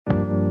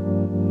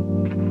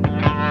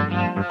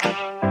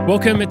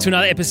Welcome to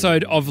another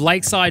episode of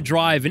Lakeside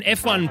Drive, an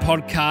F1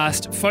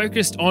 podcast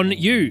focused on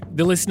you,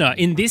 the listener.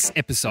 In this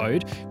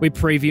episode, we're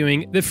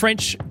previewing the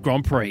French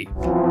Grand Prix.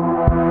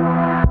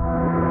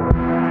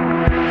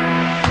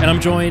 And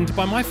I'm joined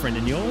by my friend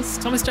and yours,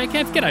 Thomas J.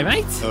 Kemp. G'day,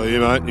 mate. How are you,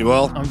 mate? You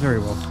well? I'm very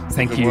well.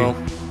 Thank you. Well.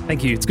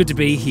 Thank you. It's good to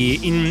be here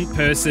in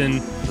person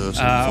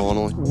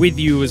Finally. with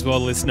you as well,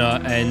 listener.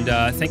 And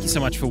thank you so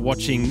much for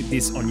watching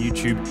this on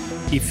YouTube.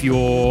 If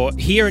you're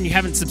here and you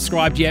haven't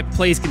subscribed yet,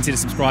 please consider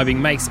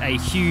subscribing. Makes a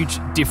huge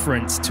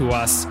difference to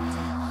us.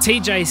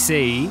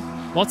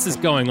 TJC, lots is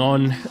going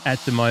on at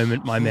the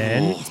moment, my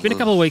man. It's been a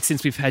couple of weeks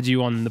since we've had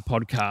you on the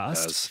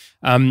podcast.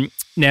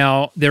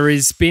 Now, there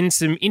has been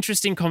some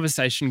interesting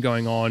conversation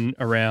going on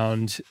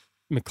around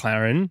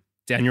McLaren,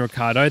 Daniel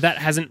Ricciardo. That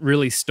hasn't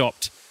really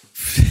stopped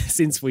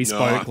since we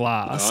spoke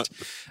last.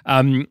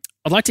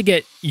 I'd like to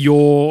get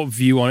your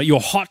view on it,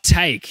 your hot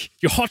take,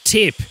 your hot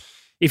tip,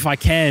 if I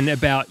can,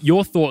 about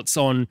your thoughts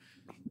on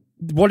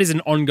what is an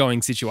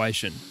ongoing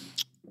situation.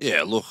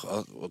 Yeah, look,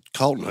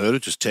 Colton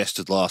Herta just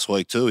tested last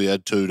week too. He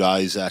had 2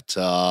 days at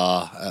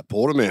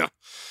Portimao,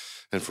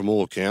 and from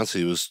all accounts,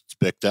 he was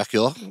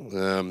spectacular.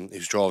 He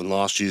was driving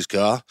last year's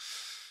car.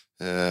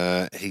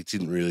 He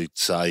didn't really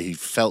say he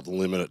felt the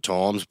limit at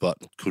times, but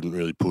couldn't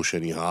really push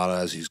any harder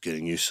as he's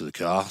getting used to the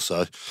car.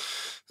 So,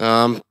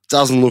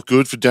 doesn't look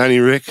good for Danny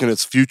Rick and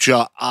its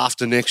future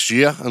after next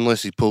year,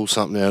 unless he pulls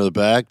something out of the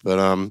bag.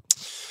 But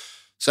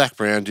Zach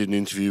Brown did an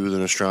interview with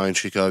an Australian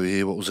chick over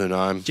here. What was her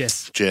name?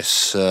 Jess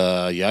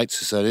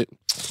Yates, is that it?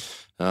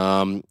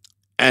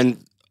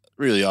 And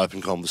really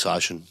open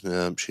conversation.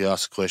 She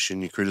asked a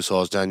question. You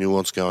criticised Daniel,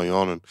 what's going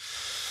on? And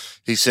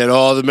he said,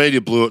 the media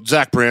blew it.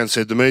 Zach Brown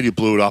said the media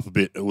blew it up a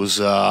bit. It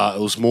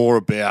was more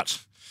about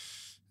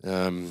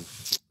they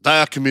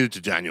are committed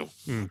to Daniel,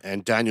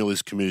 and Daniel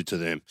is committed to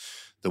them.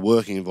 The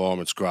working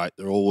environment's great.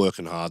 They're all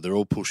working hard. They're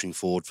all pushing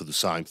forward for the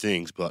same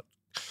things. But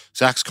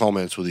Zach's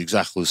comments were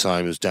exactly the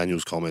same as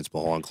Daniel's comments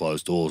behind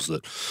closed doors,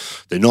 that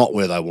they're not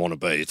where they want to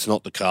be. It's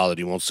not the car that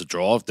he wants to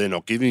drive. They're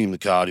not giving him the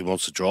car he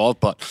wants to drive,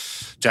 but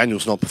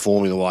Daniel's not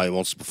performing the way he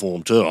wants to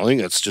perform too. I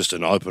think it's just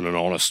an open and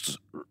honest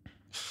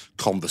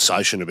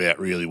conversation about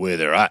really where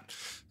they're at.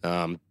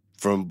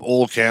 From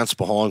all accounts,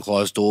 behind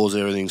closed doors,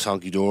 everything's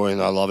hunky-dory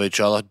and they love each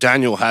other.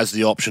 Daniel has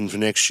the option for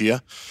next year.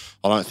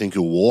 I don't think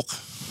he'll walk.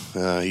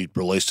 He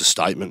released a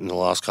statement in the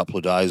last couple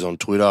of days on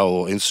Twitter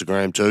or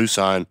Instagram too,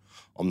 saying,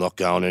 I'm not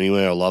going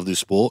anywhere. I love this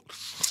sport.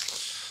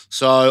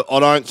 So I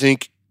don't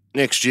think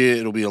next year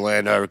it'll be a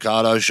Lando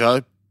Ricciardo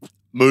show.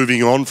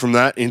 Moving on from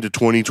that into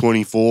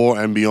 2024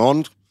 and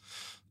beyond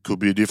could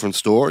be a different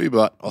story,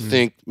 but I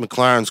think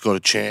McLaren's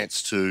got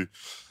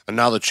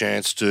another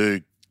chance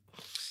to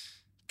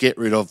get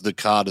rid of the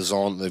car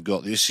design that they've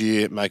got this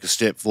year, make a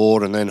step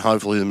forward, and then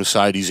hopefully the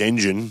Mercedes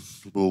engine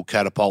will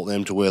catapult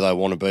them to where they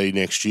want to be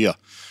next year.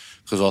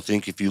 Because I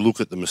think if you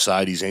look at the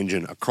Mercedes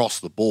engine across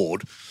the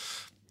board,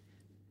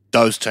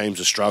 those teams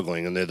are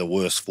struggling and they're the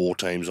worst 4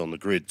 teams on the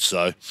grid.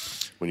 So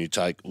when you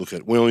look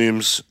at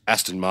Williams,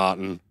 Aston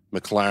Martin,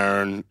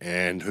 McLaren,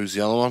 and who's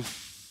the other one?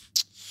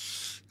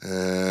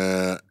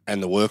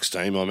 And the works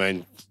team, I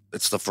mean,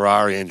 it's the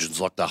Ferrari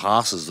engines like the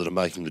Haas's that are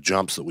making the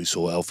jumps that we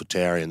saw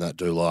AlphaTauri and that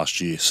do last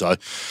year. So,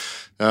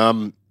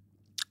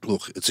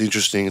 look, it's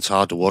interesting. It's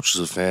hard to watch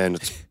as a fan.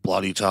 It's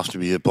bloody tough to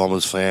be a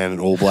Bombers fan, an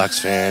All Blacks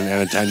fan,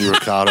 and a Daniel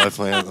Ricciardo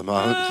fan at the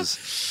moment.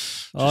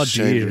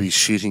 Seem to be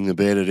shitting the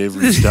bed at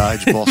every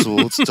stage possible.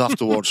 It's tough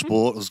to watch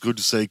sport. It was good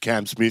to see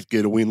Cam Smith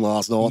get a win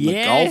last night in the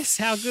golf. Yes,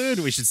 how good.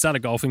 We should start a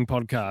golfing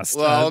podcast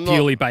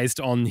Well,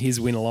 based on his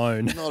win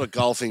alone. Not a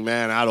golfing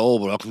man at all,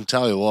 but I can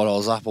tell you what, I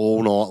was up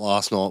all night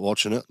last night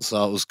watching it,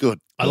 so it was good.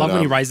 I love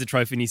when he raised the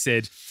trophy and he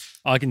said,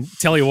 I can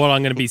tell you what,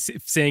 I'm going to be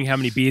seeing how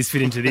many beers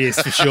fit into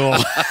this for sure.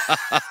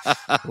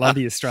 Love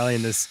the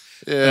Australianness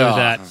of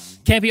that.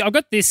 Campy, I've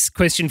got this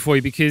question for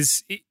you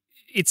because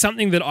it's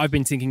something that I've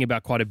been thinking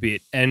about quite a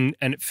bit. And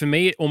for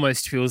me, it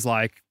almost feels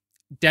like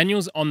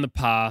Daniel's on the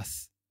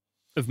path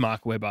of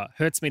Mark Webber.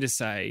 Hurts me to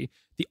say.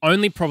 The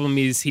only problem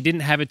is he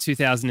didn't have a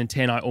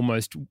 2010 I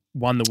almost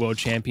won the world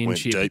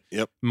championship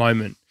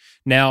moment.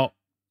 Now,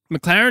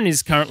 McLaren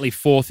is currently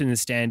 4th in the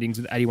standings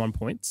with 81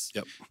 points.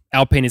 Yep.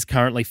 Alpine is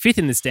currently 5th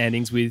in the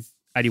standings with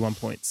 81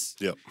 points.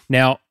 Yep.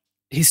 Now,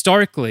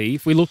 historically,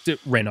 if we looked at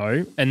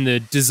Renault and the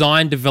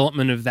design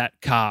development of that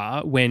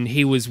car when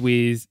he was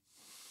with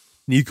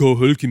Nico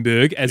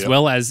Hülkenberg as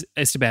well as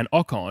Esteban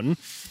Ocon,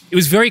 it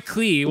was very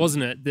clear,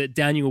 wasn't it, that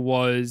Daniel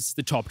was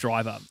the top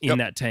driver in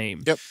that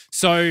team. Yep.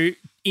 So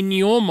in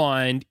your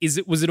mind,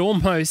 was it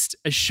almost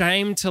a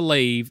shame to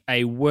leave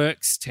a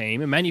works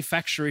team, a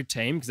manufacturer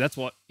team, because that's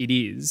what it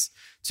is,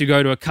 to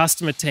go to a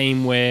customer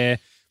team where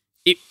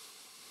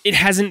it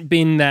hasn't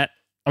been that?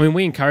 I mean,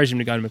 we encouraged him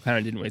to go to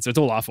McLaren, didn't we? So it's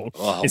all our fault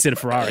instead of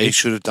Ferrari. He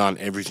should have done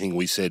everything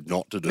we said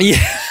not to do.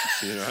 Yeah.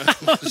 You know?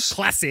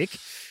 Classic.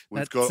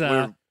 We're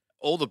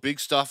all the big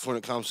stuff when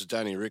it comes to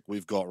Danny Rick,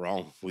 we've got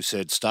wrong. We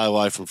said stay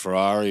away from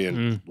Ferrari,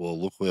 and well,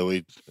 look where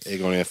we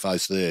egg on our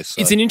face there. So.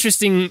 It's an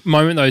interesting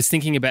moment, though, is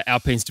thinking about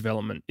Alpine's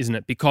development, isn't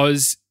it?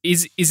 Because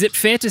is it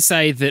fair to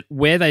say that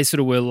where they sort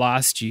of were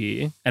last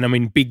year, and I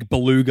mean big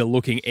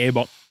beluga-looking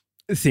airbot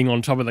thing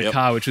on top of the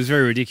car, which was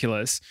very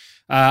ridiculous,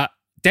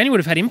 Danny would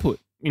have had input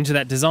into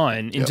that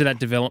design, into that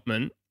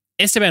development.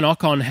 Esteban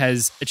Ocon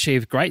has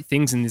achieved great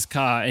things in this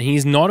car, and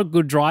he's not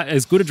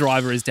as good a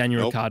driver as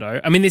Daniel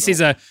Ricciardo. I mean, this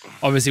is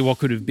obviously what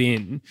could have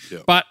been.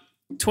 But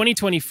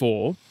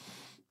 2024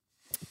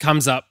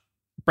 comes up,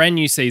 brand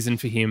new season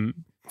for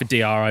him, for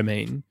DR, I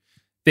mean.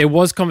 There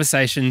was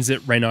conversations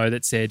at Renault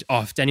that said,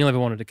 if Daniel ever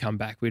wanted to come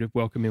back, we'd have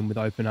welcomed him with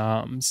open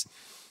arms.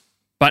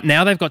 But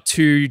now they've got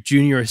 2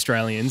 junior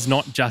Australians,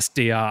 not just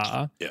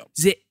DR.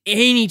 Is there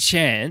any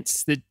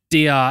chance that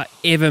DR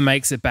ever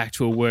makes it back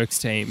to a works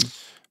team?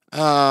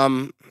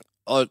 I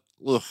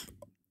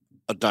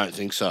don't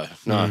think so.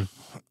 No,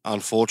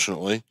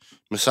 unfortunately,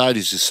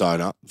 Mercedes is sewn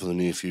up for the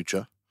near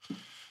future.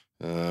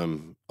 I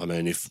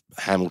mean, if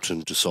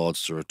Hamilton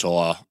decides to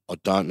retire, I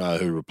don't know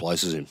who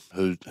replaces him.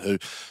 Who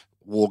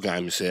war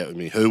game is out with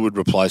me? Who would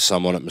replace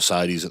someone at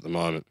Mercedes at the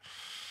moment?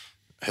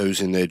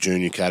 Who's in their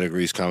junior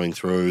categories coming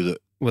through? That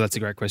well, that's a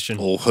great question.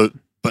 Or who?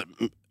 But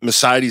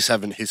Mercedes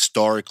haven't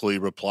historically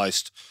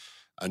replaced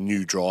a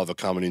new driver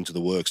coming into the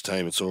works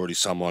team. It's already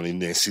someone in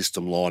their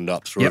system lined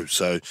up through.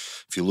 So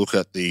if you look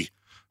at the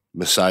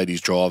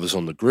Mercedes drivers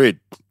on the grid,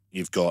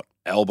 you've got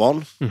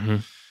Albon,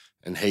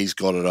 and he's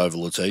got it over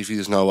Latifi.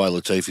 There's no way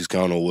Latifi's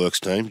going to a works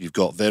team. You've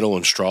got Vettel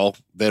and Stroll.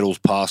 Vettel's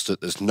past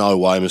it. There's no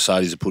way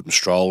Mercedes are putting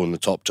Stroll in the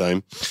top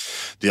team.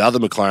 The other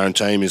McLaren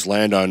team is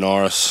Lando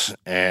Norris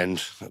and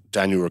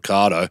Daniel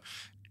Ricciardo,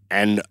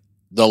 and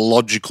the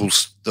logical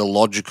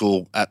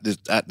at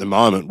the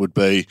moment would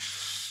be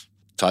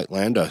take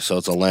Lando. So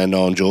it's a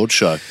Lando and George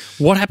show.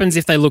 What happens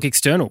if they look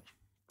external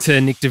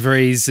to Nick de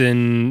Vries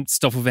and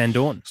Stoffel Van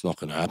Dorn? It's not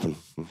going to happen.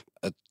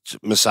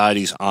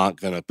 Mercedes aren't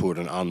going to put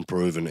an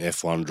unproven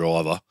F1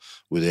 driver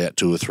without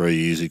 2 or 3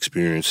 years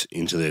experience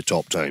into their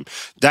top team.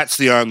 That's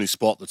the only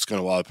spot that's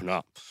going to open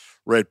up.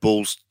 Red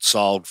Bull's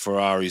sold,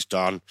 Ferrari's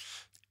done,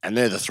 and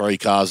they're the 3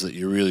 cars that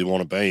you really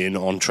want to be in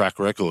on track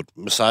record.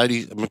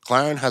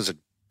 McLaren has a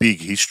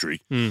big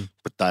history,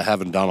 but they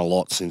haven't done a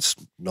lot since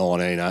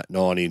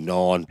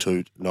 1999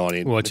 to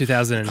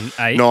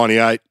 2008.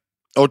 98.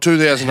 Or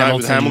 2008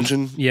 with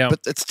Hamilton. Yeah. But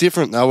it's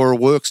different. They were a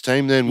works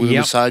team then with a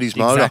Mercedes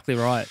motor. Exactly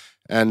right.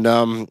 And,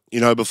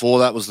 before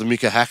that was the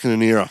Mika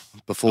Hakkinen era,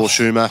 before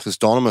Schumacher's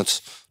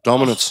dominance.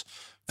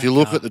 If you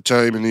look at the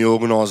team and the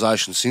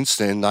organisation since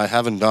then, they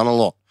haven't done a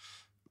lot.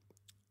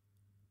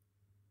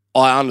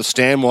 I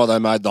understand why they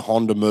made the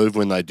Honda move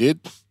when they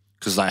did,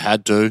 because they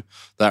had to.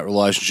 That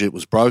relationship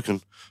was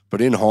broken. But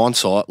in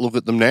hindsight, look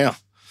at them now.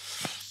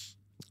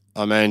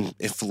 I mean,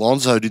 if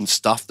Alonso didn't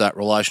stuff that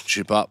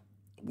relationship up,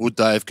 would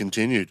they have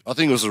continued? I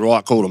think it was the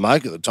right call to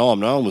make at the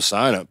time. No one was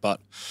saying it. But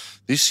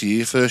this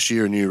year, first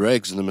year of new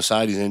regs, and the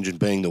Mercedes engine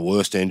being the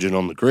worst engine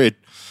on the grid,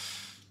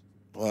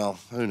 well,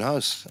 who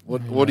knows?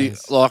 What do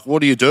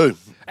you do?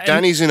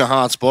 Danny's in a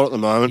hard spot at the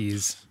moment.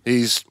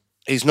 He's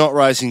not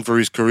racing for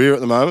his career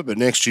at the moment, but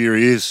next year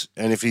he is.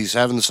 And if he's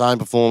having the same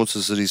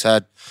performances that he's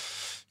had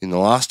in the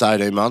last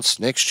 18 months,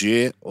 next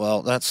year,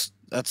 well, that's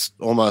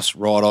almost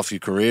right off your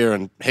career,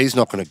 and he's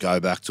not going to go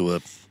back to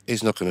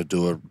he's not going to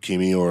do a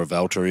Kimi or a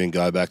Valtteri and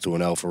go back to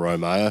an Alfa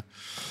Romeo,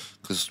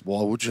 because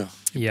why would you?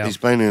 Yeah. He's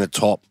been in a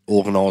top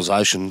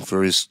organisation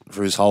for his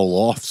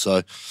whole life.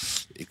 So,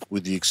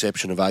 with the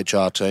exception of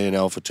HRT and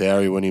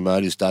AlphaTauri when he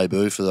made his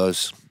debut for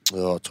those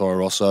Toro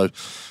Rosso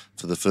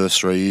for the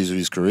first 3 years of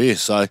his career.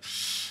 So,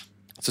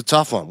 it's a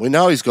tough one. We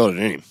know he's got it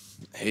in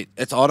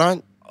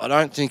him. I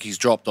don't think he's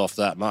dropped off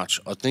that much.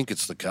 I think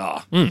it's the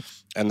car.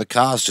 And the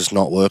car's just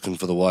not working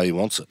for the way he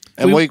wants it.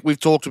 And we've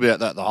talked about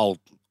that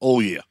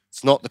all year.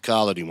 It's not the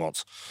car that he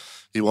wants.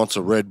 He wants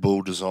a Red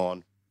Bull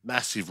design,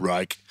 massive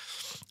rake.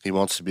 He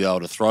wants to be able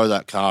to throw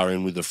that car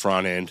in with the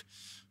front end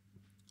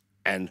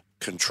and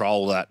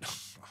control that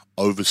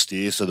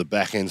oversteer so the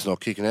back end's not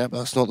kicking out. But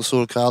that's not the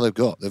sort of car they've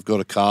got. They've got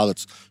a car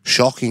that's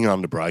shocking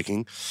under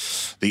braking.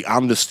 The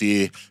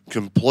understeer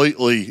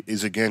completely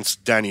is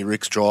against Danny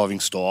Rick's driving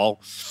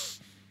style.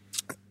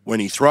 When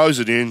he throws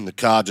it in, the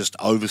car just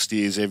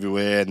oversteers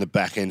everywhere and the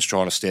back end's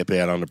trying to step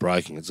out under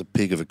braking. It's a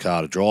pig of a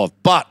car to drive.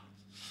 But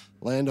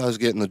Lando's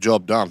getting the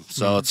job done.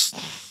 So it's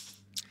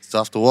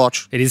tough to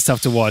watch. It is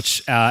tough to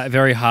watch.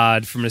 Very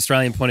hard from an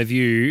Australian point of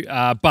view.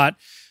 But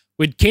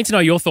we're keen to know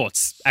your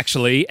thoughts,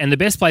 actually. And the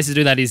best place to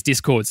do that is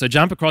Discord. So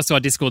jump across to our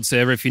Discord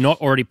server if you're not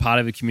already part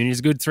of the community. There's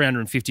a good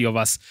 350 of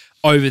us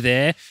over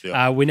there.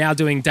 Yep. We're now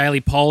doing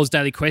daily polls,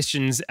 daily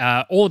questions,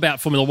 all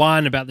about Formula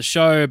One, about the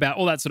show, about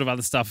all that sort of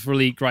other stuff.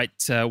 Really great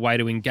way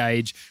to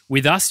engage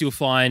with us. You'll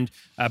find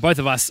both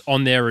of us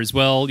on there as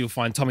well. You'll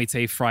find Tommy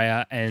T,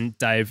 Freya, and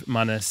Dave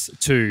Munnis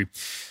too.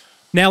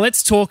 Now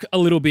let's talk a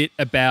little bit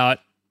about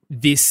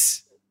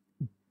this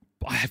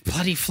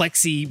bloody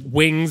flexi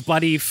wings,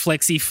 bloody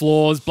flexi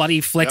floors,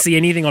 bloody flexi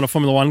anything on a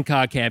Formula One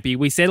car, Campy.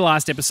 We said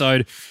last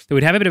episode that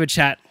we'd have a bit of a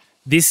chat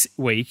this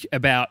week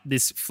about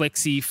this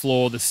flexi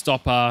floor, the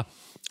stopper.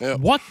 Yep.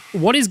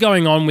 What is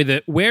going on with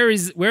it? Where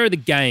are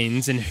the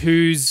gains, and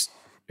who's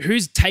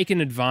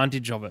taken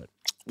advantage of it?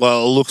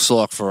 Well, it looks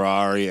like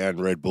Ferrari and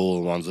Red Bull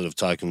are the ones that have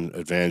taken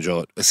advantage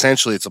of it.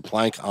 Essentially, it's a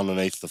plank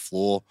underneath the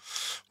floor,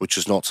 which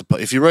is not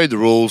supposed. If you read the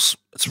rules,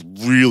 it's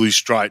really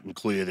straight and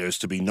clear. There's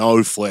to be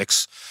no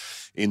flex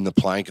in the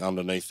plank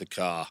underneath the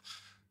car.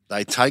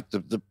 They take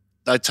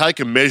they take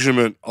a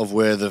measurement of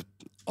where the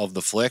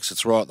flex.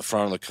 It's right at the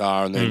front of the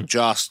car, and then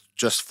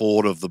just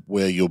forward of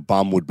where your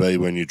bum would be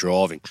when you're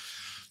driving.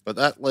 But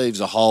that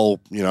leaves a whole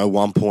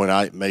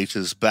 1.8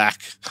 meters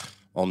back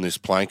on this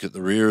plank at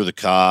the rear of the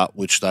car,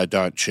 which they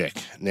don't check.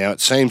 Now, it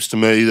seems to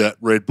me that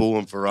Red Bull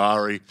and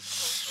Ferrari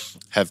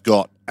have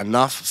got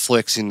enough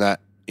flex in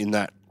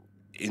the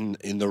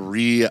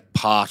rear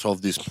part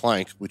of this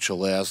plank, which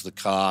allows the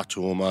car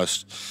to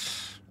almost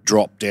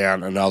drop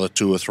down another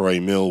 2 or 3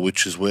 mil,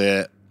 which is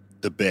where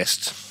the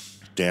best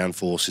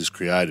downforce is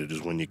created,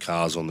 is when your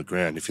car's on the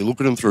ground. If you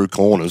look at them through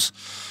corners,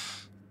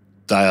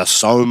 they are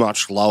so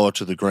much lower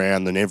to the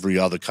ground than every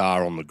other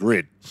car on the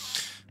grid.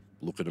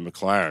 Look at a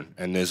McLaren,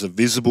 and there's a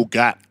visible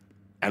gap,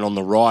 and on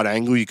the right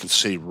angle you can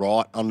see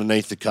right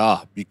underneath the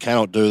car. You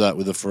cannot do that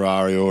with a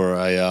Ferrari or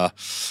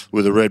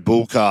with a Red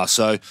Bull car.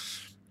 So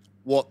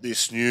what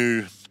this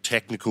new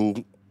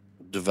technical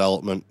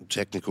development,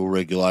 technical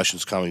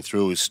regulations coming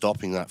through is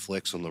stopping that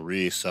flex on the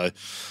rear. So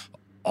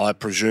I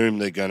presume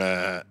they're going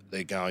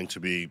to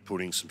be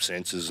putting some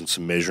sensors and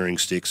some measuring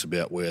sticks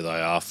about where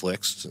they are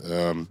flexed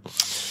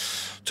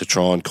to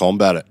try and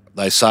combat it.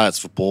 They say it's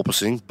for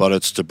porpoising, but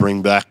it's to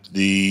bring back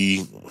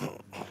the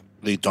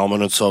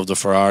dominance of the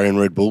Ferrari and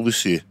Red Bull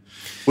this year,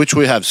 which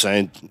we have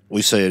seen.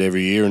 We see it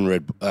every year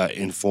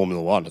in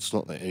Formula One. It's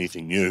not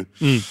anything new.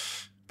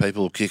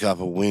 People will kick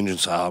up a whinge and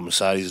say, "Oh,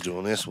 Mercedes is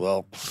doing this."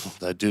 Well,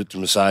 they do it to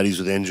Mercedes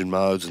with engine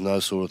modes and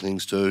those sort of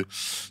things too.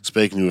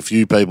 Speaking to a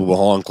few people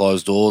behind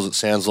closed doors, it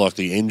sounds like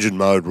the engine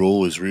mode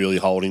rule is really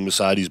holding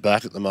Mercedes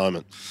back at the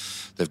moment.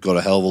 They've got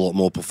a hell of a lot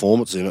more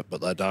performance in it,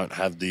 but they don't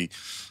have the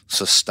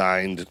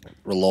sustained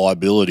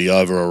reliability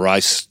over a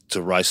race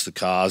to race the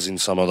cars in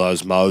some of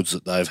those modes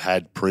that they've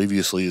had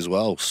previously as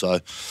well.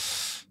 So,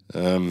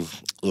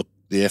 look,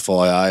 the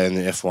FIA and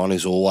the F1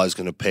 is always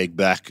going to peg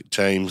back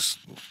teams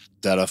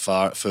that are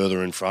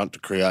further in front to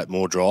create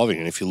more driving.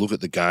 And if you look at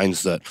the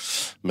gains that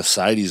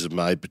Mercedes have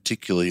made,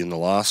 particularly in the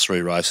last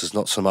 3 races,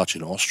 not so much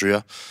in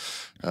Austria,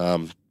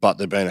 but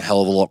they've been a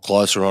hell of a lot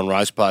closer on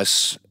race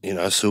pace.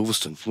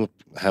 Silverstone, look,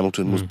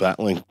 Hamilton was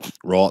battling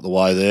right the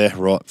way there,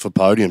 right for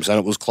podiums, and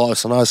it was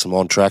close. I know some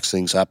on-track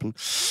things happen,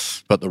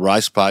 but the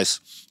race pace,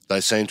 they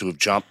seem to have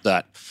jumped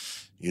that,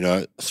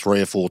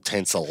 3 or 4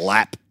 tenths a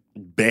lap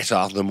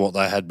better than what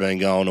they had been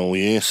going all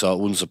year. So it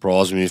wouldn't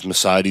surprise me if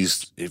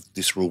Mercedes, if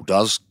this rule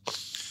does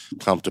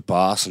come to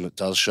pass and it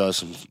does show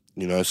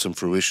some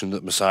fruition,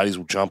 that Mercedes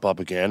will jump up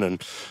again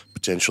and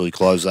potentially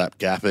close that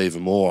gap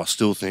even more. I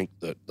still think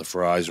that the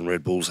Ferraris and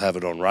Red Bulls have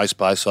it on race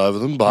pace over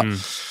them, but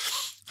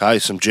hey,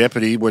 some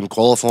jeopardy when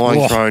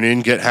qualifying thrown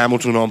in, get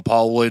Hamilton on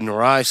pole leading a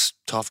race,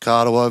 tough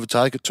car to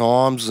overtake at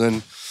times,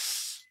 and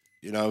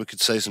we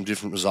could see some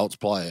different results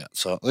play out.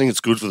 So I think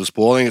it's good for the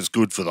sport. I think it's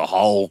good for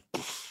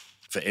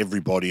for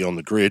everybody on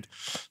the grid,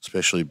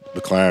 especially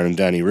McLaren and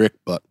Danny Rick,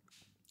 but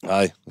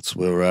hey, that's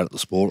where we're at the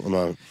sport at the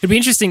moment. It'd be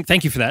interesting.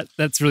 Thank you for that.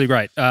 That's really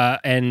great.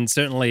 And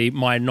certainly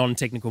my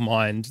non-technical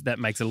mind, that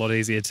makes it a lot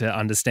easier to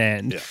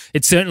understand. Yeah.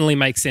 It certainly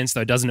makes sense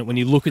though, doesn't it? When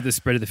you look at the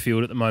spread of the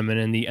field at the moment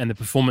and the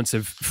performance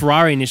of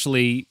Ferrari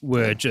initially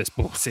were just,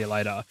 see you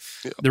later.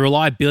 Yeah. The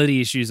reliability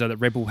issues that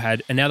Red Bull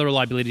had, and now the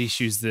reliability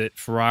issues that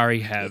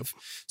Ferrari have. Yep.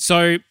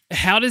 So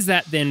how does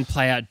that then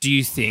play out, do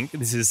you think?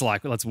 This is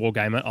like, let's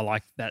wargame it. I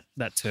like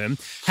that term.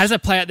 How does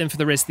that play out then for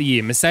the rest of the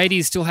year?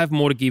 Mercedes still have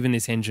more to give in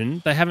this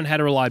engine. They haven't had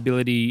a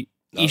reliability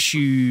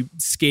issue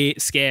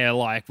scare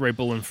like Red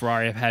Bull and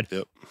Ferrari have had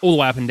all the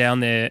way up and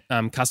down their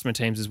customer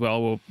teams as well,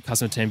 or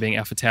customer team being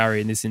AlphaTauri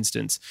in this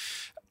instance.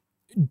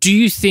 Do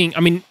you think,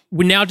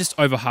 we're now just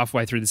over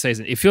halfway through the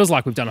season. It feels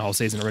like we've done a whole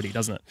season already,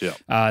 doesn't it?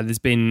 Yeah. There's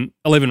been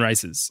 11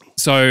 races.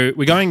 So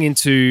we're going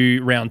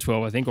into round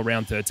 12, I think, or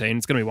round 13.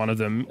 It's going to be one of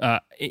them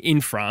in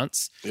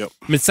France. Yep.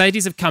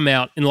 Mercedes have come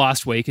out in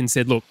last week and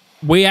said, look,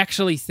 we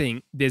actually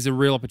think there's a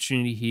real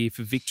opportunity here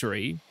for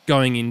victory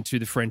going into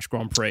the French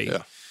Grand Prix.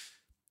 Yeah.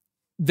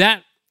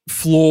 That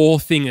floor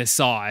thing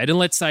aside, and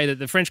let's say that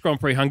the French Grand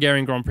Prix,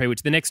 Hungarian Grand Prix,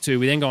 which the next two,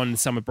 we then go on the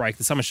summer break,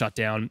 the summer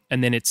shutdown,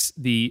 and then it's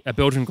the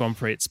Belgian Grand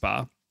Prix at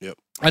Spa. Yep.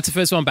 That's the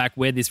first one back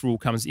where this rule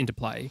comes into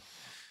play.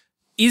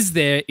 Is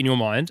there, in your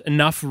mind,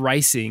 enough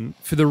racing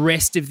for the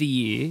rest of the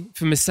year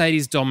for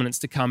Mercedes dominance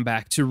to come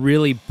back to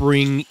really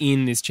bring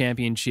in this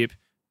championship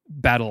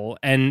battle?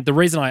 And the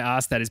reason I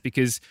ask that is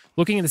because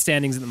looking at the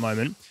standings at the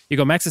moment, you've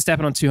got Max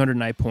Verstappen on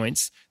 208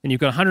 points, then you've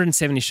got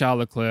 170 Charles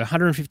Leclerc,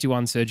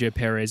 151 Sergio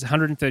Perez,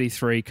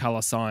 133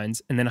 Carlos Sainz,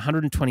 and then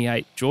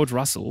 128 George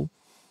Russell,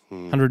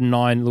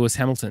 109 Lewis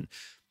Hamilton.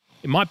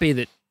 It might be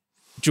that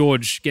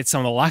George gets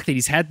some of the luck that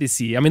he's had this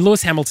year.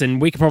 Lewis Hamilton,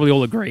 we can probably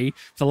all agree,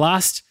 for the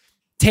last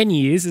 10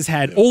 years has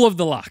had all of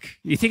the luck.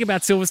 You think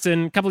about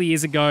Silverstone a couple of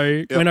years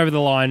ago, went over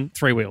the line,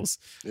 3 wheels.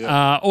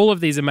 All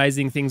of these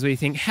amazing things where you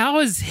think, how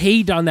has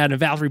he done that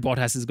and Valtteri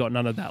Bottas has got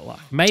none of that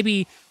luck?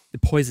 Maybe the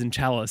poison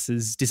chalice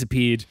has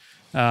disappeared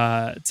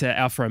to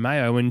Alfa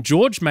Romeo, and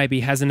George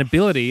maybe has an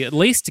ability at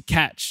least to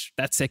catch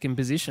that second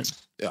position.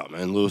 Yeah,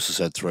 man, Lewis has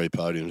had 3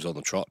 podiums on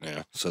the trot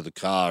now, so the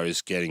car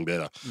is getting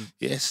better.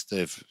 Yes,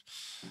 they've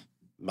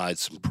made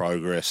some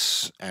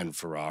progress, and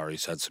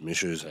Ferrari's had some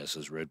issues, as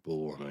has Red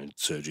Bull. I mean,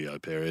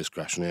 Sergio Perez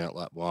crashing out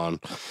lap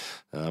 1.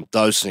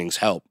 Those things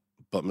help,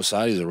 but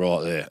Mercedes are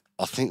right there.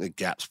 I think the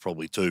gap's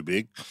probably too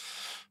big,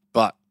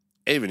 but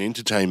even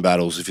inter-team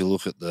battles, if you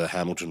look at the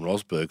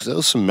Hamilton-Rosbergs, there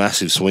was some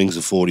massive swings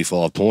of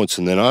 45 points,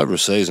 and then over a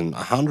season,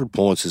 100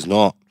 points is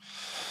not.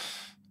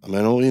 I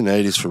mean, all you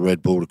need is for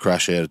Red Bull to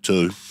crash out of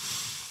 2,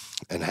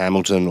 and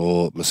Hamilton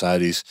or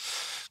Mercedes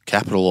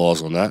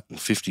capitalise on that, and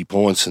 50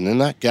 points, and then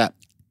that gap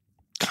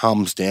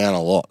comes down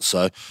a lot.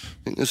 So I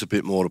think there's a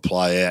bit more to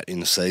play out in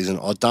the season.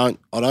 I don't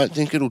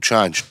think it'll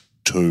change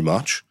too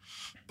much,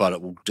 but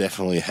it will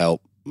definitely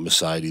help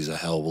Mercedes a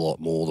hell of a lot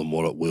more than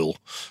what it will.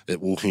 It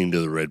will hinder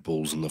the Red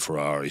Bulls and the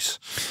Ferraris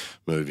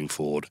moving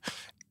forward.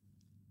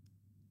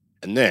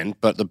 And then,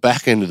 but the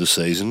back end of the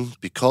season,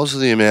 because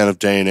of the amount of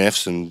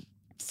DNFs and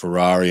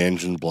Ferrari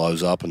engine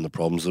blows up and the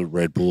problems that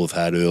Red Bull have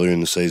had earlier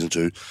in the season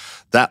too,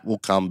 that will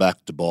come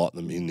back to bite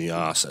them in the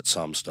arse at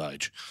some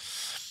stage.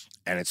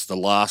 And it's the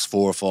last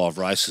 4 or 5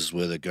 races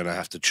where they're going to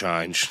have to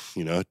change,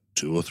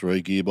 2 or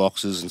 3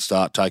 gearboxes and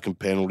start taking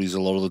penalties a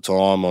lot of the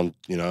time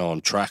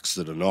on tracks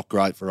that are not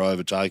great for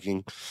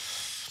overtaking.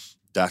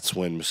 That's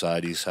when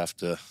Mercedes have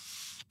to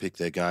pick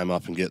their game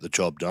up and get the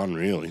job done,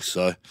 really.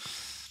 So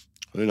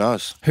who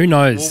knows? Who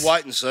knows? We'll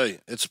wait and see.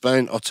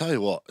 I'll tell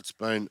you what, it's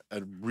been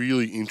a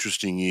really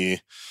interesting year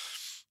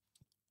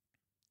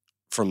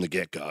from the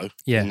get-go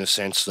in the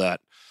sense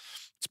that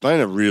it's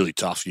been a really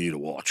tough year to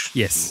watch.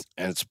 Yes.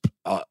 And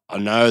I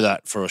know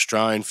that for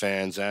Australian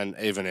fans and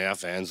even our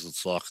fans,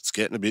 it's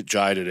getting a bit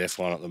jaded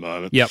F1 at the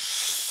moment. Yep.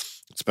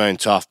 It's been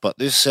tough. But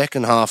this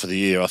second half of the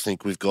year, I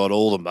think we've got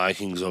all the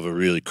makings of a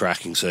really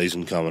cracking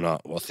season coming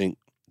up. I think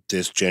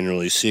there's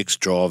generally 6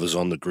 drivers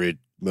on the grid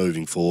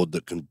moving forward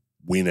that can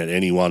win at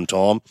any one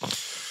time.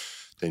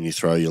 Then you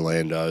throw your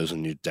Landos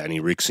and your Danny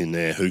Ricks in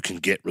there who can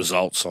get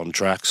results on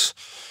tracks.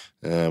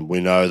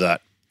 We know that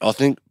I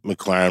think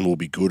McLaren will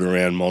be good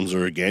around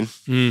Monza again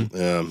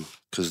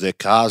because their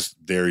car's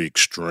very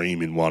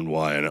extreme in one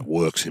way and it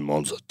works in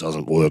Monza. It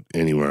doesn't work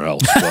anywhere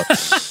else. But,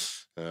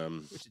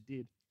 Which it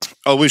did.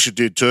 I wish it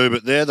did too,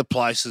 but they're the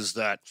places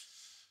that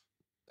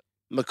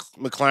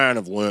McLaren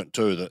have learnt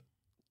too, that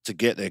to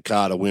get their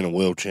car to win a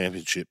world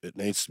championship, it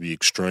needs to be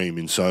extreme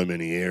in so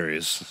many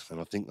areas. And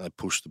I think they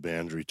pushed the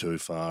boundary too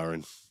far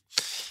and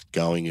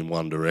going in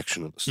one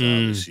direction at the start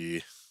of this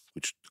year,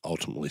 which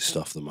ultimately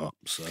stuffed them up.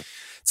 So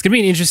it's going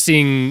to be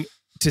interesting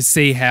to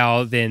see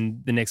how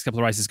then the next couple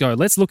of races go.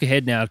 Let's look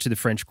ahead now to the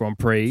French Grand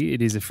Prix.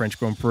 It is a French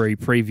Grand Prix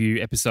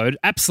preview episode.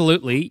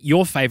 Absolutely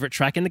your favourite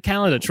track in the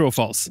calendar, true or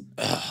false?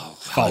 Oh,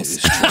 false. I hate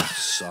this track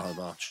so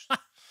much.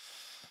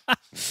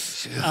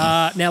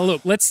 Now,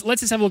 look, let's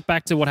just have a look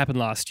back to what happened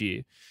last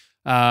year.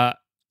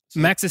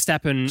 Max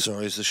Verstappen...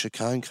 Sorry, is the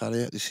chicane cut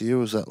out this year or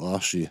was that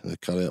last year? They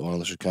cut out one of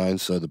the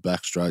chicanes, so the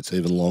back straight's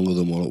even longer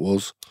than what it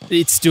was.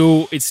 It's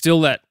still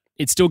that...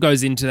 It still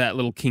goes into that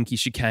little kinky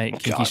chicane.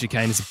 Kinky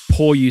chicane is a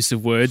poor use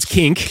of words.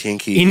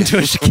 Kinky. Into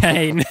a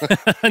chicane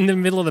in the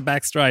middle of the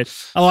back straight.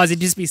 Otherwise, he'd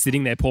just be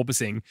sitting there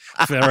porpoising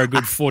for a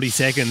good 40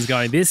 seconds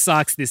going, this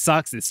sucks, this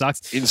sucks, this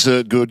sucks.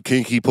 Insert good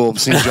kinky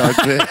porpoising joke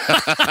there.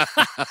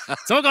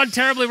 It's all gone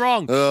terribly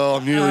wrong. Oh,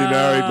 I'm newly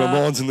married. My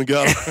mind's in the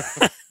gutter.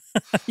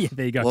 Yeah,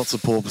 there you go. Lots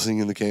of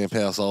porpoising in the camp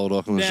household,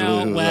 I can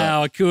assure you.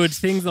 Wow, good.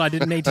 Things that I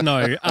didn't need to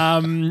know.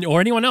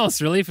 Or anyone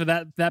else, really, for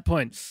that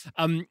point.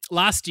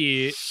 Last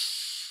year...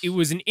 It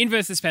was an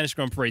inverse of the Spanish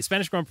Grand Prix.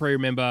 Spanish Grand Prix,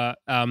 remember,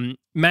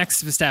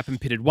 Max Verstappen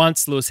pitted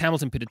once, Lewis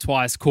Hamilton pitted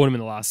twice, caught him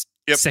in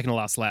the second to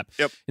last lap.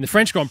 Yep. In the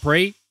French Grand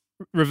Prix,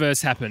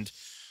 reverse happened.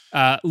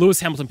 Lewis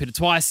Hamilton pitted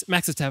twice,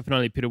 Max Verstappen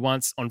only pitted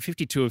once. On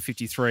 52 of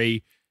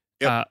 53,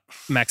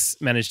 Max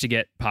managed to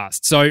get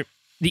past. So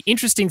the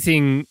interesting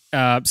thing,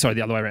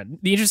 the other way around.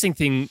 The interesting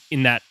thing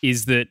in that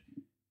is that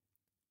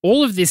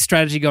all of this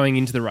strategy going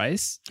into the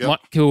race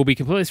will be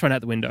completely thrown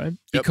out the window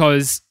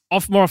because...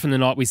 More often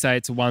than not, we say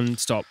it's a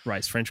one-stop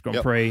race, French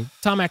Grand Prix.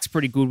 Tarmac's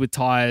pretty good with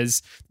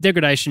tyres.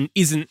 Degradation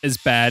isn't as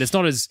bad. It's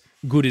not as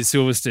good as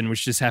Silverstone,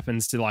 which just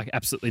happens to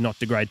absolutely not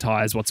degrade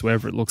tyres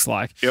whatsoever, it looks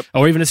like. Yep.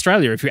 Or even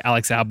Australia, if you're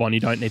Alex Albon,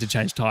 you don't need to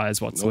change tyres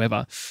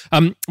whatsoever.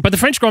 But the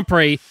French Grand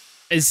Prix,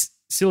 as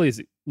silly as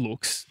it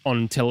looks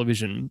on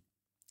television,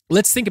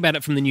 let's think about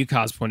it from the new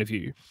car's point of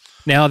view.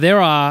 Now, there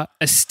are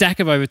a stack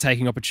of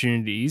overtaking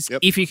opportunities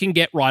if you can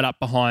get right up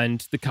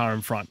behind the car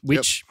in front,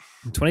 which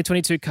the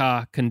 2022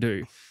 car can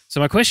do. So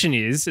my question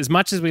is, as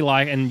much as we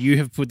like, and you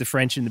have put the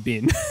French in the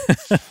bin,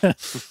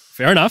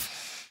 fair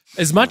enough,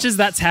 as much as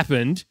that's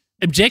happened,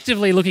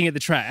 objectively looking at the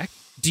track,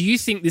 do you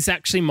think this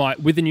actually might,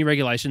 with the new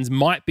regulations,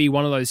 might be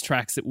one of those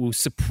tracks that will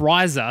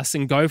surprise us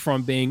and go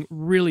from being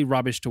really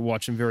rubbish to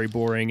watch and very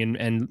boring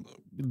and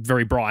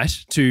very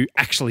bright to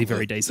actually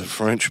very The decent.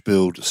 French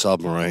build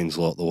submarines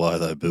like the way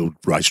they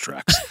build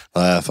racetracks.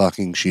 They are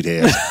fucking shit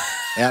house,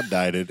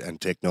 outdated,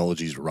 and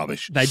technology's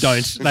rubbish. They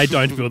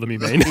don't build them, you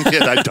mean?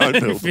 Yeah, they don't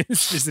build them.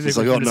 Specifically I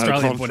from got an no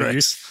Australian point of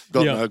view.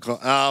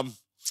 contracts.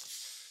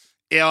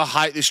 Yeah, I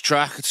hate this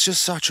track. It's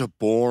just such a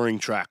boring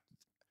track.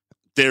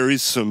 There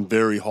is some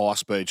very high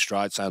speed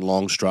straights and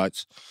long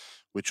straights,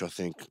 which I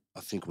think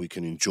we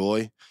can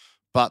enjoy.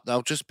 But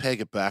they'll just peg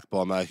it back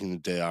by making the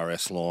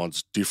DRS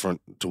lines different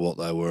to what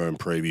they were in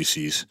previous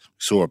years. We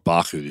saw at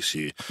Baku this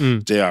year.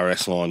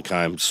 DRS line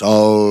came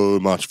so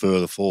much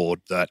further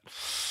forward that,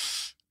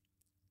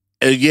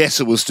 yes,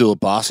 it was still a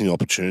passing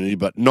opportunity,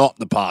 but not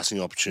the passing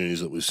opportunities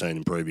that we've seen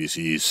in previous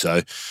years.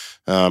 So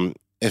FIA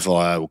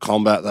will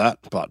combat that.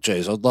 But,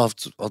 geez, I'd love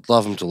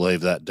them to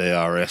leave that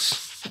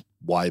DRS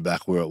way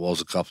back where it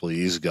was a couple of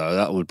years ago.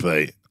 That would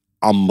be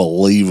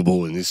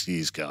unbelievable in this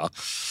year's car.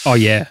 Oh,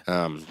 yeah.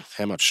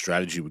 How much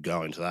strategy would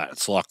go into that?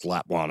 It's like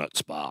lap one at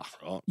Spa,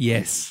 right?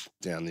 Yes.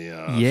 Down the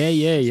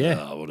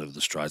whatever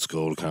the straight's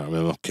called, I can't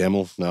remember.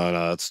 Camel?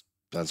 No,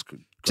 that's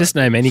good. Just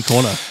name any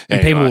corner,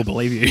 and people will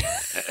believe you.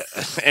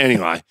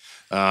 Anyway,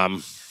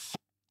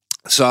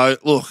 so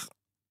look,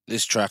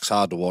 this track's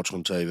hard to watch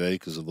on TV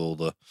because of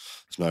there's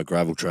no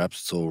gravel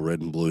traps. It's all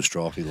red and blue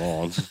stripy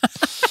lines.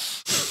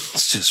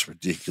 It's just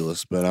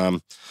ridiculous.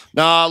 But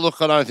no, look,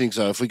 I don't think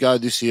so. If we go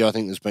this year, I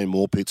think there's been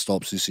more pit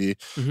stops this year.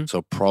 Mm-hmm.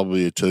 So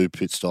probably a 2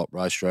 pit stop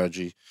race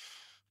strategy,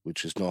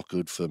 which is not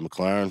good for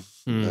McLaren.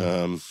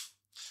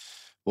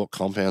 What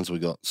compounds we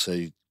got?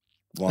 C1,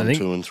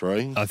 2, and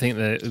 3? I think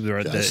they're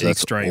at the that's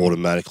extreme.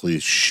 Automatically a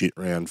shit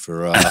round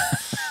for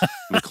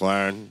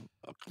McLaren.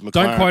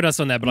 Don't quote us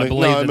on that, but I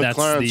believe that's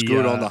McLaren's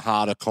good on the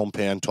harder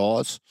compound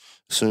tyres.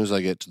 As soon as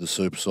they get to the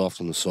super soft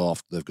and the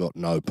soft, they've got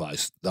no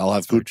pace. They'll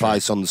have good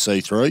pace on the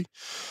C3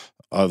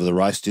 over the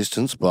race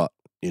distance, but,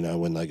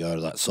 when they go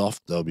to that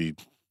soft, they'll be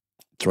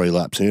 3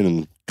 laps in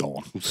and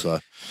gone. So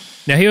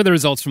now here are the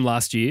results from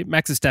last year.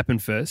 Max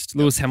Verstappen first,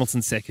 Lewis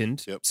Hamilton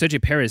second,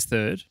 Sergio Perez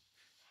third,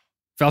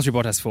 Valtteri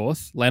Bottas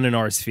fourth, Lando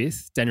Norris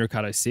fifth, Daniel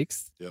Ricciardo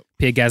sixth,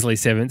 Pierre Gasly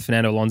seventh,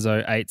 Fernando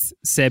Alonso eighth,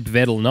 Seb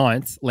Vettel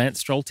ninth, Lance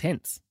Stroll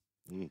 10th.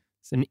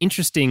 It's an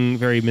interesting,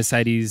 very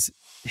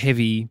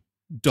Mercedes-heavy,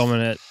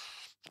 dominant.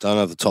 Don't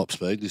have the top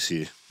speed this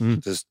year.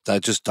 They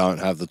just don't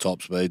have the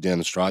top speed down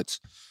the straights.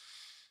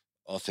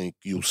 I think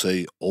you'll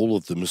see all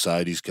of the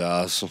Mercedes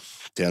cars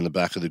down the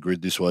back of the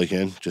grid this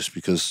weekend just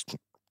because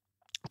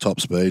top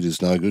speed is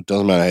no good.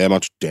 Doesn't matter how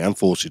much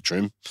downforce you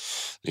trim.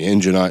 The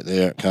engine ain't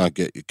there.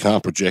 It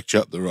can't project you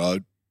up the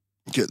road,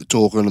 get the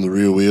torque under the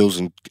rear wheels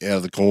and out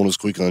of the corners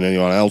quicker than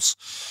anyone else.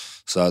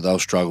 So they'll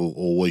struggle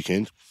all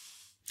weekend.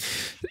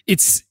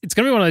 It's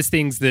going to be one of those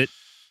things that,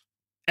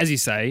 as you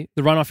say,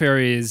 the runoff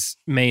areas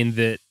mean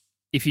that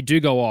if you do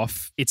go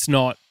off, it's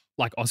not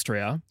like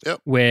Austria,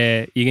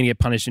 where you're going to get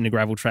punished in a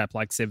gravel trap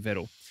like Seb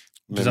Vettel,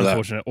 which is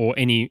unfortunate, or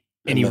any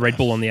Red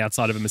Bull on the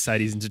outside of a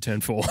Mercedes into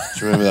turn 4. Do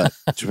you remember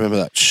that? Do you remember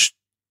that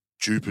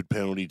stupid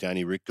penalty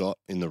Danny Rick got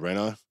in the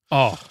Renault?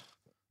 On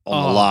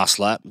the last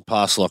lap,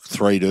 past like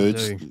 3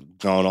 dudes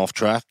going off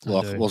track.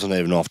 It wasn't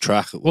even off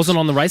track. It wasn't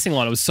on the racing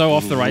line. It was so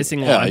off the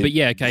racing line. But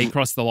he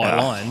crossed the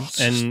line.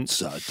 And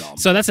so dumb.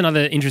 So that's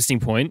another interesting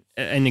point.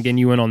 And again,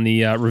 you went on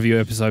the review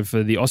episode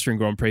for the Austrian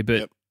Grand Prix,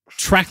 but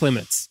track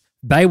limits.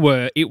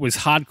 It was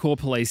hardcore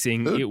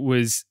policing.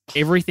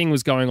 Everything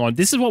was going on.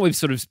 This is what we've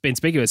sort of been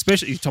speaking about,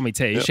 especially Tommy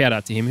T. Shout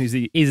out to him, is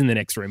in the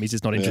next room. He's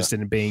just not interested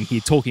in being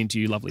here talking to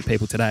you lovely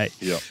people today.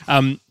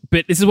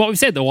 But this is what we've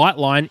said. The white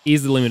line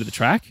is the limit of the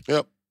track.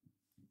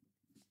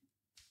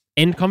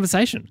 End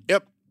conversation.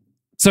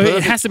 So Perfect.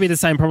 It has to be the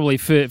same probably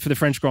for the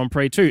French Grand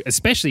Prix too,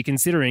 especially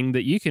considering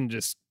that you can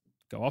just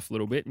go off a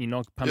little bit and you're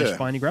not punished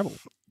by any gravel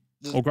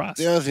or grass.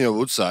 The other thing I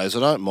would say is I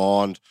don't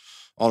mind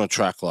on a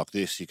track like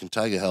this, you can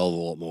take a hell of a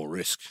lot more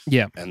risk.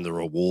 And the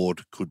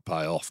reward could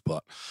pay off.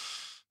 But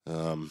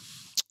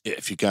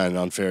if you gain an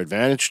unfair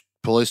advantage,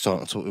 police time,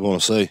 that's what we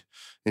want to see.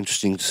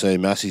 Interesting to see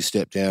Massey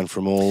step down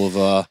from all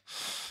of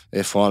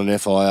F1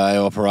 and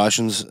FIA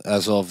operations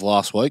as of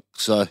last week.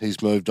 So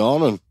he's moved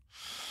on and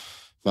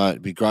mate,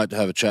 it'd be great to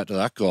have a chat to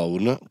that guy,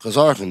 wouldn't it? Because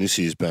I reckon this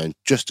year's been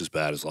just as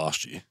bad as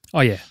last year. Oh,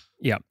 yeah.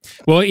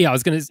 Well, I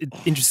was going to,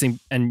 interesting,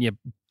 and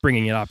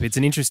bringing it up, it's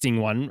an interesting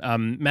one.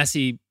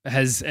 Massey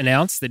has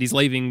announced that he's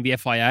leaving the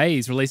FIA.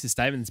 He's released a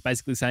statement that's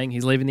basically saying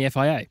he's leaving the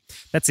FIA.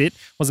 That's it.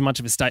 Wasn't much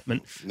of a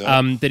statement.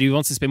 No. That he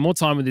wants to spend more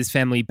time with his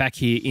family back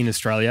here in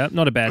Australia.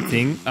 Not a bad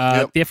thing.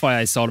 The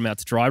FIA sold him out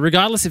to dry.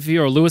 Regardless if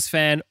you're a Lewis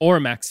fan or a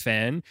Max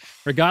fan,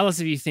 regardless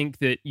if you think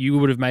that you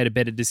would have made a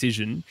better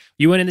decision,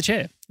 you weren't in the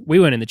chair. We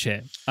weren't in the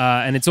chair.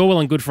 And it's all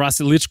well and good for us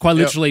to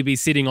literally be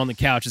sitting on the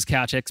couch as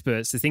couch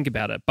experts to think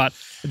about it. But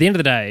at the end of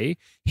the day,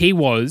 he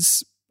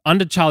was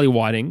under Charlie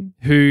Whiting,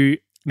 who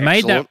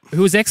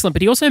was excellent,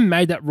 but he also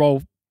made that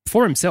role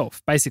for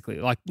himself, basically.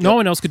 Like no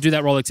one else could do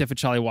that role except for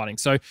Charlie Whiting.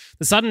 So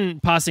the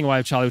sudden passing away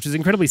of Charlie, which is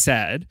incredibly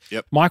sad,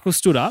 Michael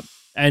stood up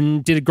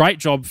and did a great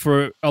job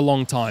for a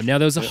long time. Now,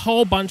 there was a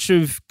whole bunch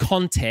of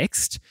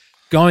context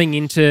going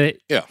into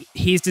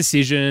his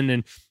decision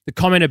and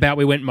the comment about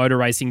we went motor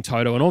racing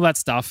Toto and all that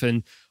stuff.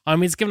 And I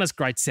mean, it's given us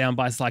great sound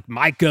bites like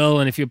Michael.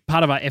 And if you're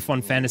part of our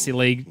F1 Fantasy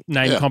League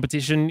name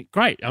competition,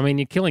 great. I mean,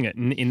 you're killing it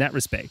in that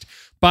respect.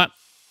 But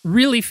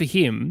really for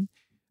him,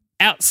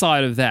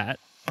 outside of that,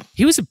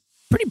 he was a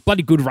pretty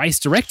bloody good race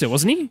director,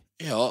 wasn't he?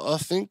 Yeah, I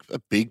think a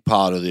big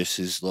part of this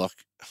is like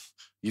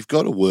you've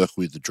got to work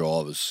with the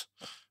drivers.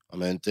 I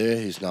mean, they're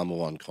his number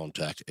one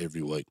contact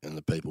every week and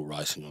the people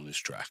racing on this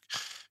track.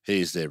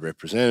 He's their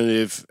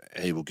representative.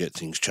 He will get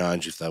things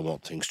changed if they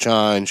want things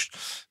changed.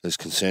 There's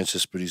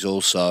consensus, but he's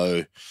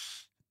also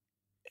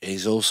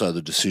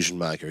the decision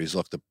maker. He's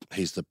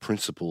the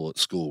principal at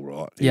school,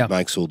 right? He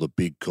makes all the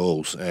big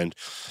calls. And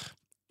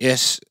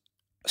yes,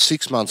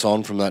 6 months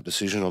on from that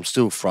decision, I'm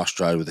still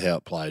frustrated with how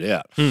it played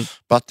out.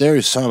 But there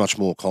is so much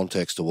more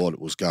context to what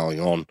was going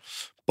on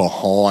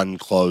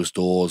behind closed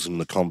doors and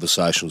the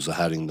conversations they're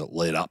having that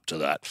led up to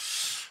that,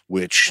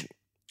 which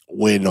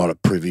we're not a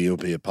privy to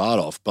be a part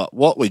of. But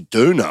what we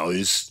do know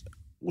is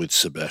with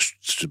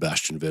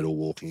Sebastian Vettel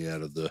walking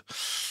out of the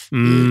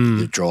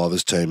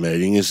drivers' team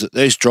meeting is that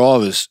these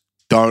drivers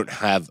don't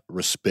have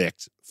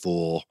respect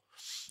for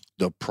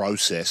the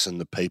process and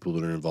the people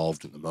that are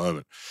involved at the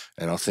moment.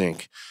 And I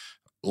think,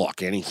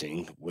 like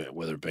anything,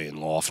 whether it be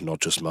in life, not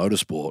just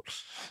motorsport,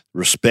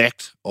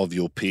 respect of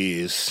your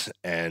peers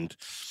and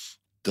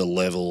the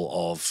level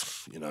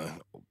of,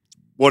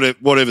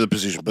 whatever the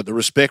position, but the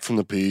respect from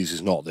the peers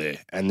is not there.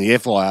 And the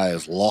FIA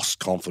has lost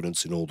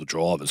confidence in all the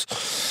drivers.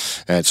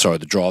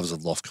 The drivers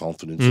have lost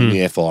confidence in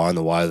the FIA and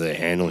the way they're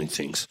handling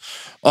things.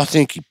 I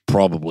think he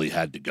probably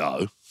had to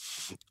go,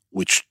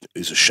 which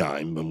is a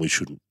shame, and we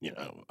shouldn't,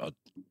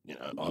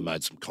 I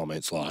made some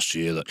comments last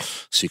year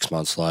that 6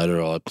 months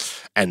later,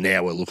 and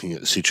now we're looking at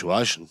the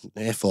situation.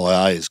 The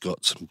FIA has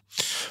got some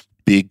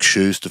big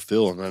shoes to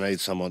fill, and they need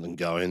someone that can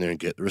go in there and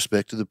get the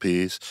respect of the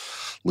peers.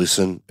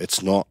 Listen,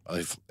 it's not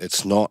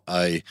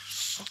a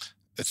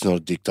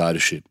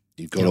dictatorship.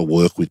 You've got to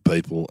work with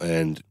people,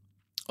 and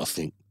I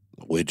think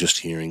we're just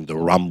hearing the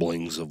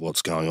rumblings of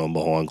what's going on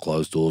behind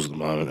closed doors at the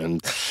moment.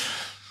 And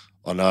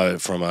I know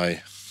from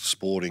a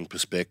sporting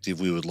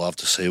perspective, we would love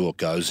to see what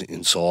goes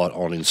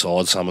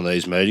inside some of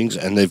these meetings,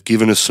 and they've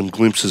given us some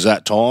glimpses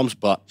at times,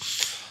 but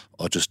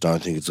I just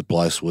don't think it's a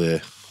place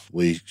where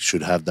we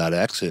should have that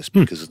access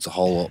because it's a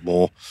whole lot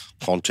more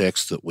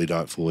context that we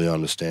don't fully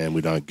understand,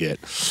 we don't get.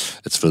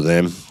 It's for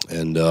them,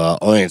 and I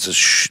think it's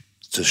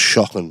a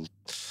shocking,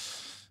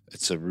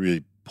 it's a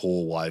really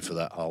poor way for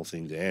that whole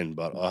thing to end.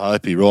 But I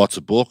hope he writes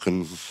a book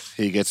and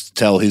he gets to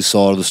tell his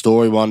side of the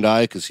story one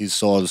day, because his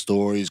side of the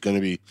story is going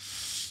to be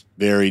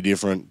very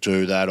different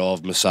to that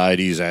of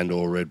Mercedes and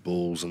or Red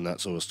Bulls and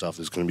that sort of stuff.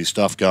 There's going to be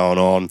stuff going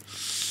on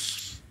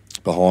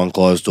behind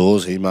closed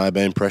doors. He may have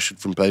been pressured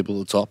from people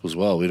at the top as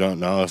well. We don't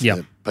know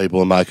if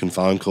people are making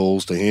phone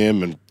calls to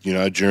him and,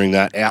 during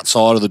that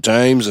outside of the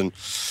teams, and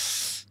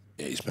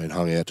he's been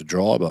hung out to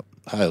dry. But,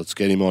 hey, let's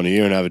get him on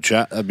here and have a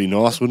chat. That'd be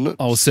nice, wouldn't it?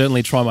 I'll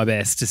certainly try my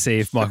best to see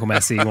if Michael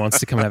Massey wants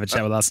to come and have a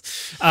chat with us.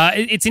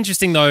 It's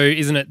interesting, though,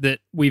 isn't it, that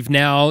we've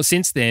now,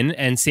 since then,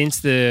 and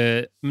since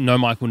the No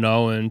Michael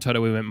No and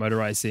Toto We Went Motor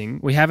Racing,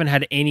 we haven't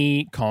had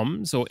any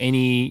comms or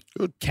any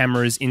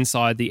cameras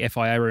inside the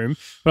FIA room.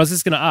 But I was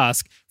just going to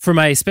ask, from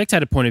a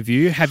spectator point of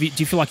view, do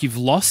you feel like you've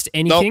lost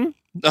anything?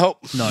 No,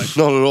 not at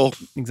all.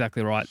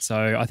 Exactly right.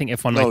 So I think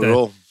F1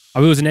 made it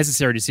was a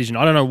necessary decision.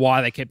 I don't know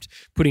why they kept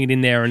putting it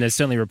in there, and there's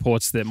certainly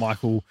reports that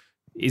Michael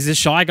is a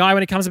shy guy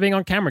when it comes to being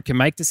on camera, can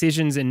make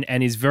decisions, and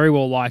is very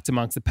well liked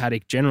amongst the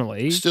paddock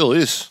generally. Still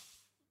is.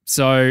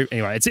 So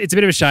anyway, it's a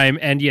bit of a shame.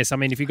 And yes, I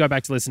mean, if you go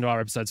back to listen to our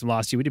episodes from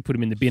last year, we did put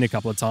him in the bin a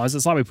couple of times.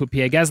 It's like we put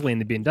Pierre Gasly in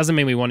the bin. Doesn't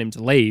mean we want him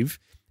to leave.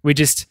 We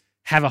just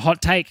have a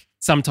hot take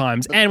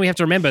sometimes. And we have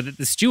to remember that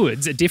the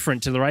stewards are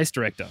different to the race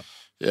director.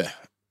 Yeah.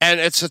 And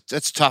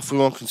it's tough. We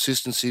want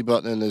consistency,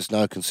 but then there's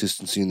no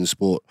consistency in the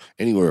sport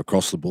anywhere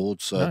across the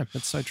board. So no,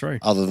 that's so true.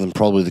 Other than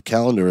probably the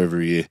calendar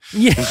every year.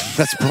 Yeah.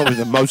 That's probably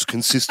the most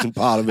consistent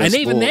part of our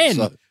sport. And even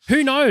then,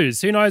 who knows?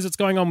 Who knows what's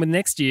going on with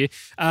next year?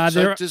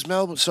 Does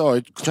Melbourne,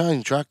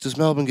 changing track, does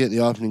Melbourne get the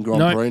opening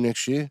Grand Prix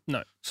next year?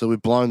 No. So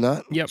we've blown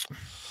that? Yep.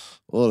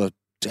 What a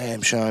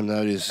damn shame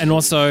that is. And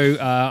also,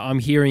 I'm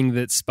hearing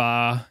that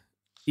Spa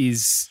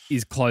is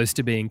close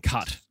to being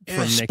cut from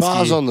next year.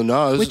 Spa's on the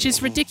nose. Which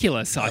is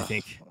ridiculous, I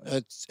think.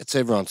 It's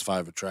everyone's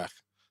favourite track.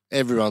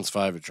 Everyone's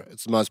favourite track.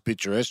 It's the most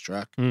picturesque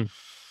track.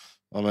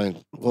 I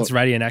mean, it's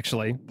radiant,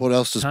 actually. What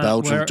else does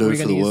Belgium do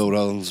for the world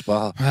other than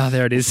Spa? Well,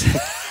 there it is.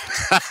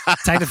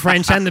 Take the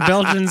French and the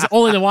Belgians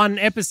all in the one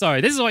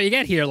episode. This is what you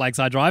get here at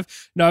Lakeside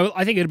Drive. No,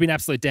 I think it would be an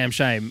absolute damn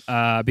shame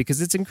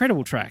because it's an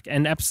incredible track.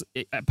 And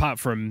apart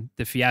from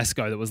the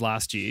fiasco that was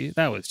last year,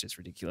 that was just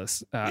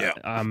ridiculous.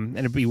 And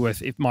it'd be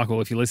worth, if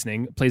you're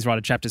listening, please write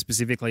a chapter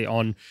specifically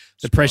on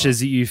the pressures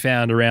that you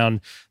found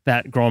around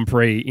that Grand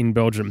Prix in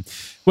Belgium.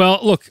 Well,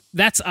 look,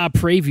 that's our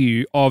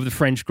preview of the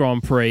French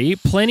Grand Prix.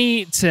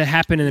 Plenty to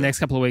happen in the next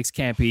couple of weeks,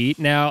 Campy.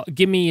 Now,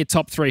 give me your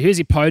top three. Who's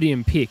your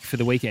podium pick for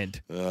the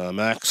weekend?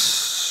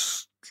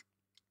 Max,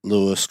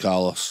 Lewis,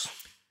 Carlos.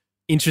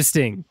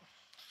 Interesting.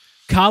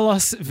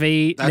 Carlos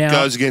V. That now,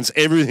 goes against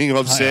everything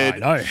I've I said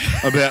know.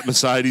 about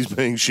Mercedes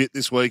being shit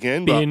this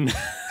weekend. But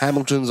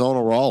Hamilton's on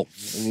a roll,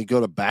 and you've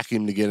got to back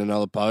him to get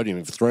another podium.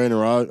 If 3 in a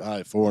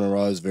row, 4 in a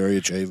row is very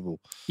achievable.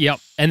 Yep,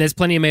 and there's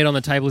plenty of meat on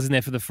the table, isn't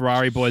there, for the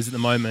Ferrari boys at the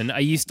moment?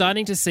 Are you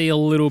starting to see a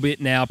little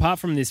bit now, apart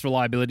from this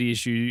reliability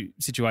issue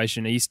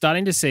situation, are you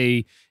starting to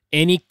see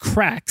any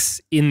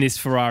cracks in this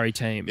Ferrari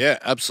team? Yeah,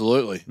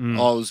 absolutely.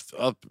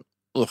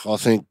 I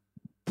think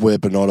where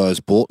Binotto's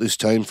bought this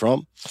team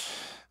from,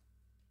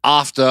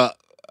 after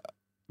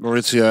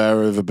Maurizio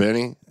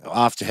Arrivabene,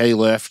 after he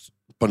left,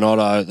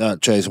 Binotto,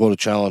 geez, what a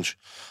challenge.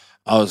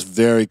 I was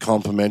very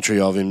complimentary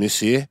of him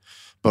this year,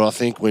 but I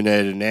think we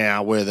need to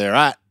now where they're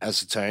at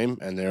as a team,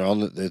 and they're on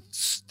the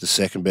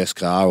second best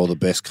car or the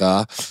best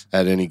car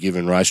at any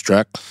given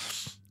racetrack.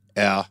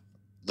 The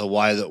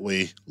way that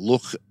we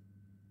look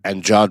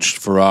and judge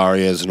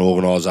Ferrari as an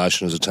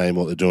organisation, as a team,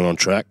 what they're doing on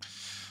track,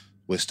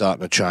 we're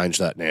starting to change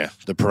that now.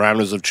 The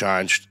parameters have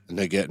changed, and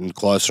they're getting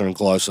closer and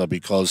closer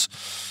because,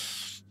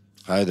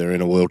 hey, they're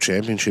in a world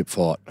championship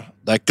fight.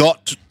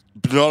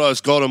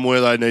 Binotto's got them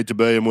where they need to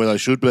be and where they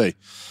should be.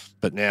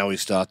 But now we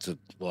start to,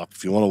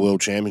 if you want a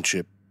world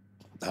championship,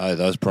 hey,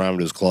 those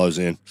parameters close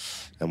in,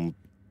 and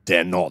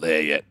they're not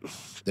there yet.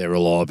 Their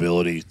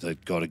reliability,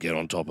 they've got to get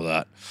on top of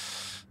that.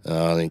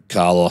 I think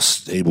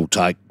Carlos, he will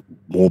take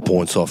more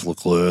points off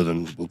Leclerc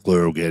than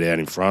Leclerc will get out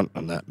in front,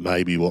 and that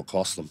may be what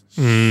cost them.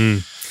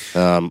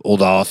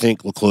 Although I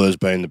think Leclerc's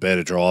been the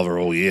better driver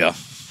all year,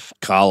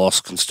 Carlos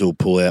can still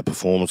pull out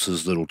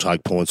performances that will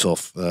take points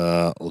off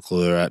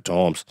Leclerc at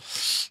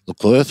times.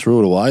 Leclerc threw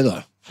it away,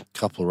 though. A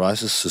couple of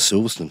races to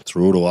Silverstone,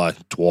 threw it away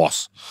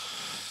twice.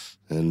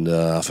 And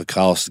for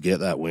Carlos to get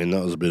that win,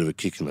 that was a bit of a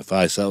kick in the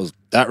face.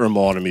 That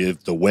reminded me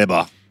of the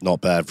Webber,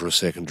 not bad for a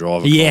second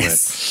driver.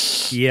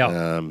 Yes.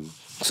 Yeah.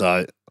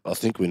 So I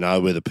think we know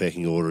where the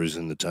pecking order is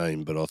in the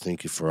team, but I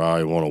think if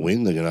Ferrari want to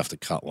win, they're going to have to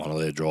cut one of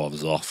their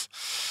drivers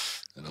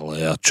off and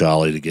allow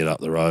Charlie to get up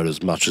the road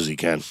as much as he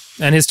can.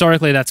 And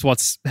historically, that's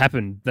what's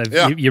happened.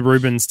 Your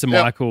Rubens to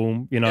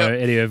Michael,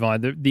 Eddie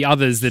Irvine, the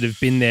others that have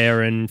been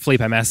there, and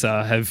Felipe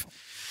Massa have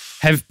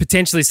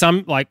potentially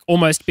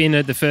almost been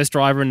the first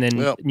driver, and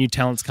then new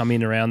talents come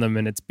in around them,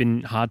 and it's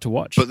been hard to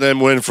watch. But then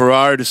when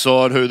Ferrari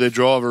decide who their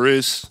driver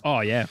is,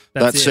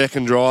 that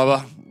second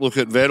driver, look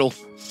at Vettel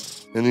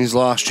in his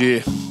last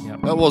year.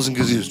 Yep. That wasn't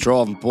because he was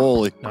driving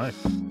poorly. No.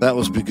 That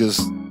was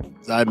because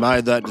they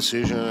made that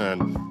decision,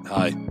 and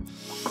hey,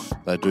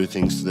 they do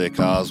things to their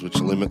cars which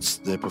limits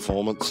their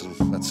performance,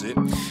 and that's it.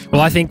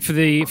 Well, I think for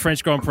the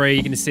French Grand Prix,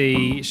 you're going to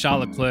see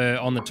Charles Leclerc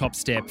on the top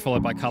step,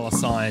 followed by Carlos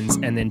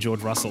Sainz and then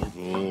George Russell.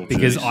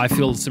 Because I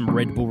feel some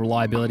Red Bull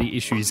reliability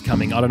issues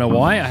coming. I don't know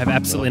why. I have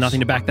absolutely nothing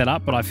to back that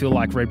up, but I feel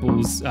like Red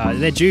Bull's,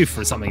 they're due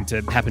for something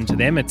to happen to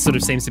them. It sort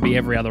of seems to be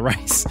every other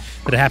race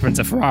that it happens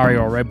to Ferrari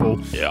or Red Bull.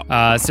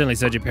 Yeah. Certainly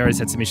Sergio Perez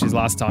had some issues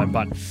last time,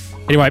 but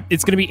anyway,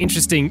 it's going to be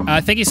interesting.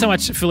 Thank you so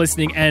much for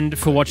listening and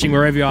for watching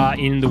wherever you are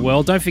in the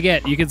world. Don't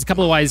forget, there's a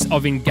couple of ways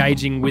of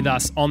engaging with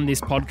us on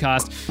this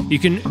podcast. You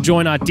can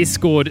join our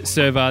Discord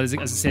server. As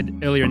I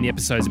said earlier in the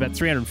episode, there's about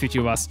 350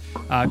 of us.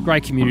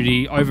 Great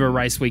community over a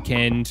race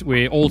weekend.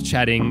 We're all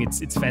chatting.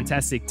 It's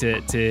fantastic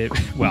to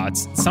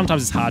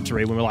sometimes it's hard to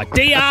read when we're like,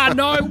 DR,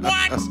 no,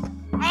 what?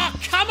 Oh,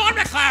 come on,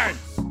 McLaren!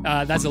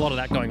 There's a lot of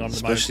that going on at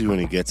the moment. Especially when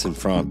he gets in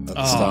front at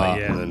the start.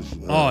 Yeah. And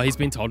then, he's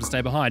been told to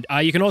stay behind.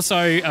 You can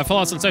also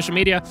follow us on social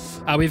media.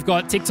 We've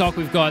got TikTok,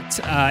 we've got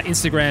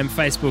Instagram,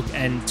 Facebook,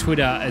 and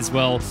Twitter as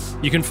well.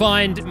 You can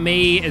find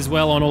me as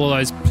well on all of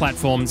those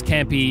platforms,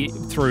 Campy,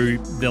 through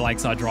the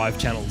Lakeside Drive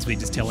channels. We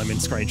just tell him and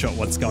screenshot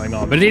what's going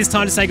on. But it is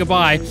time to say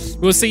goodbye.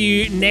 We'll see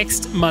you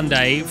next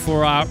Monday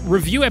for our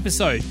review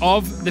episode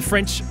of the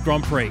French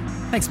Grand Prix.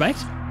 Thanks, mate.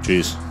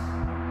 Cheers.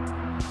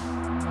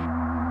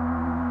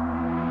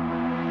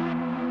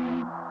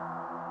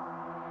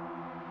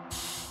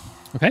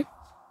 Okay.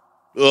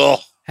 Oh.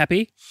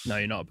 Happy? No,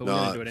 you're not, but we're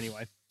going to do it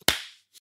anyway.